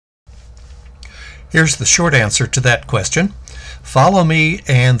Here's the short answer to that question. Follow Me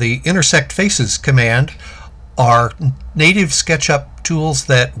and the Intersect Faces command are native SketchUp tools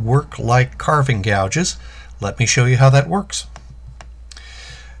that work like carving gouges. Let me show you how that works.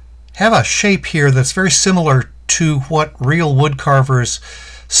 Have a shape here that's very similar to what real wood carvers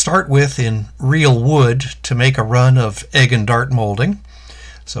start with in real wood to make a run of egg and dart molding.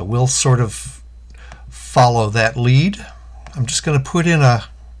 So we'll sort of follow that lead. I'm just going to put in a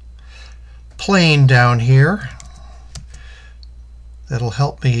plane down here that'll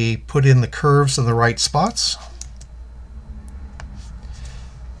help me put in the curves in the right spots.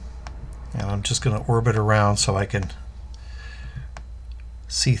 And I'm just going to orbit around so I can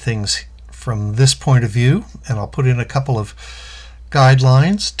see things from this point of view, and I'll put in a couple of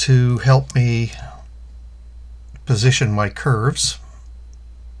guidelines to help me position my curves.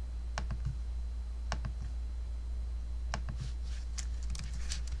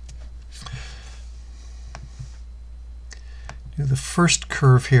 Do the first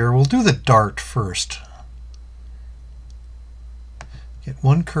curve here. We'll do the dart first. Get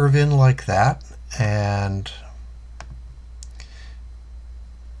one curve in like that, and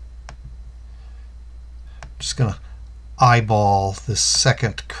I'm just going to eyeball this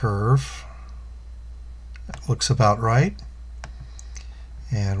second curve. That looks about right.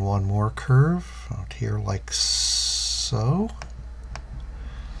 And one more curve out here like so.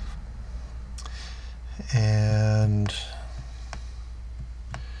 And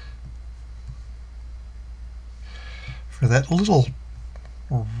for that little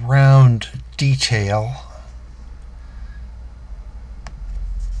round detail,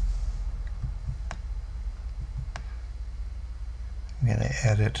 I'm going to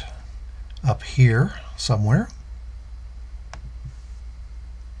add it up here somewhere.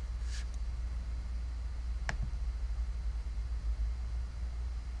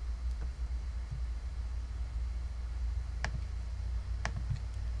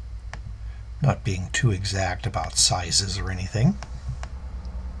 Not being too exact about sizes or anything.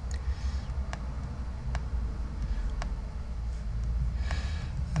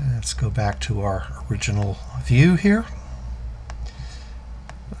 Let's go back to our original view here.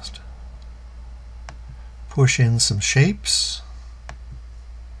 Just push in some shapes.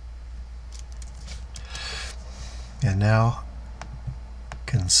 And now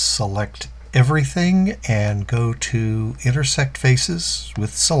can select everything and go to Intersect Faces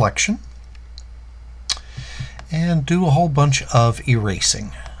with Selection and do a whole bunch of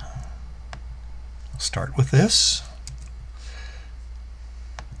erasing. Start with this,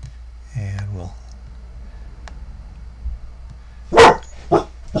 and we'll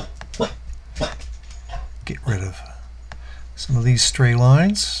get rid of some of these stray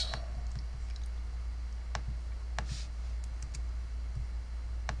lines.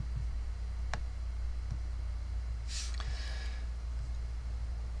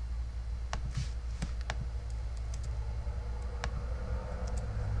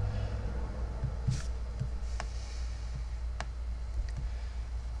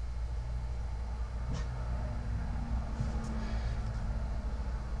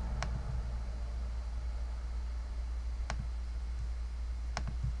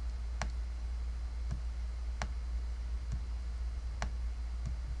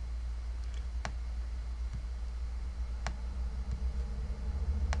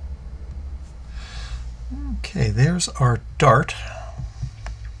 Okay, there's our dart,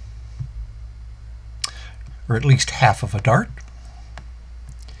 or at least half of a dart.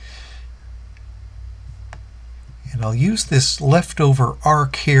 And I'll use this leftover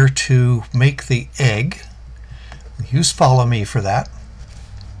arc here to make the egg. Use Follow Me for that.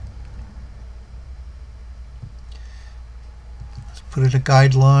 Let's put in a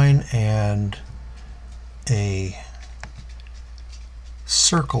guideline and a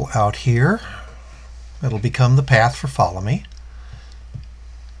circle out here. That'll become the path for Follow Me.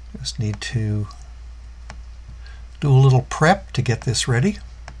 Just need to do a little prep to get this ready.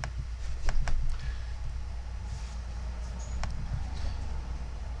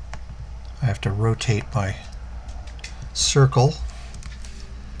 I have to rotate my circle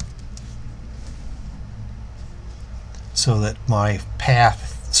so that my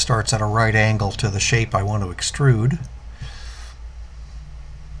path starts at a right angle to the shape I want to extrude.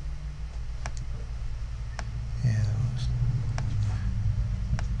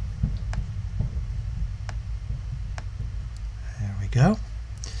 Go.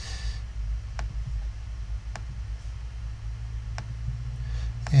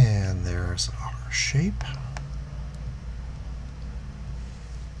 And there's our shape. I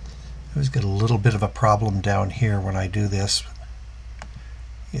always get a little bit of a problem down here when I do this.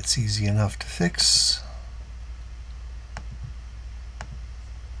 It's easy enough to fix.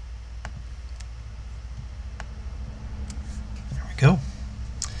 There we go.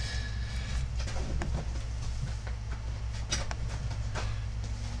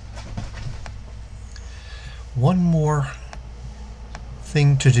 One more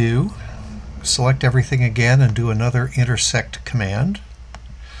thing to do. Select everything again and do another intersect command.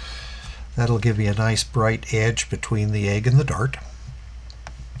 That'll give you a nice bright edge between the egg and the dart.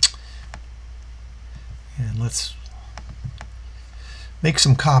 And let's make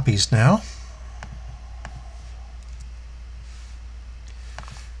some copies now.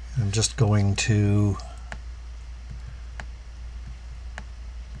 I'm just going to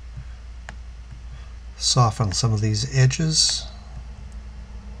soften some of these edges.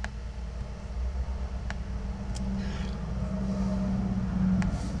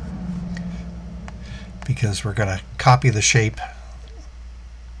 Because we're going to copy the shape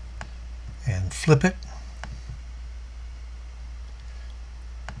and flip it.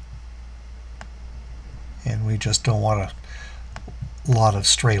 And we just don't want a lot of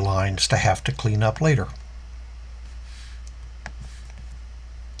stray lines to have to clean up later.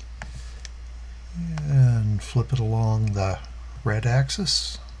 And flip it along the red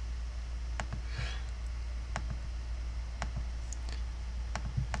axis.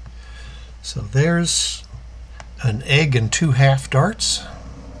 So there's an egg and 2 half darts.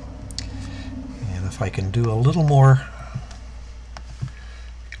 And if I can do a little more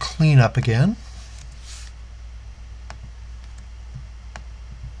cleanup again.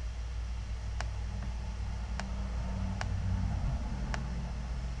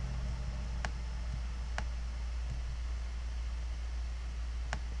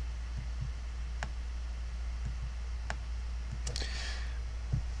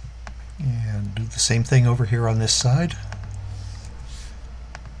 And do the same thing over here on this side.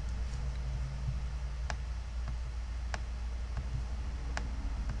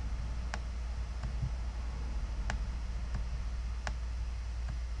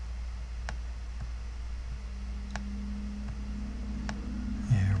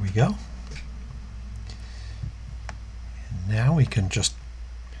 There we go. And now we can just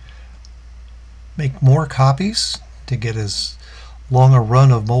make more copies to get as long a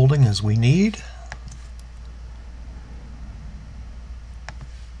run of molding as we need.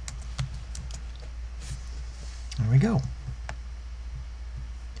 There we go.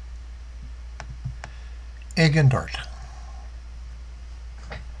 Egg and dart.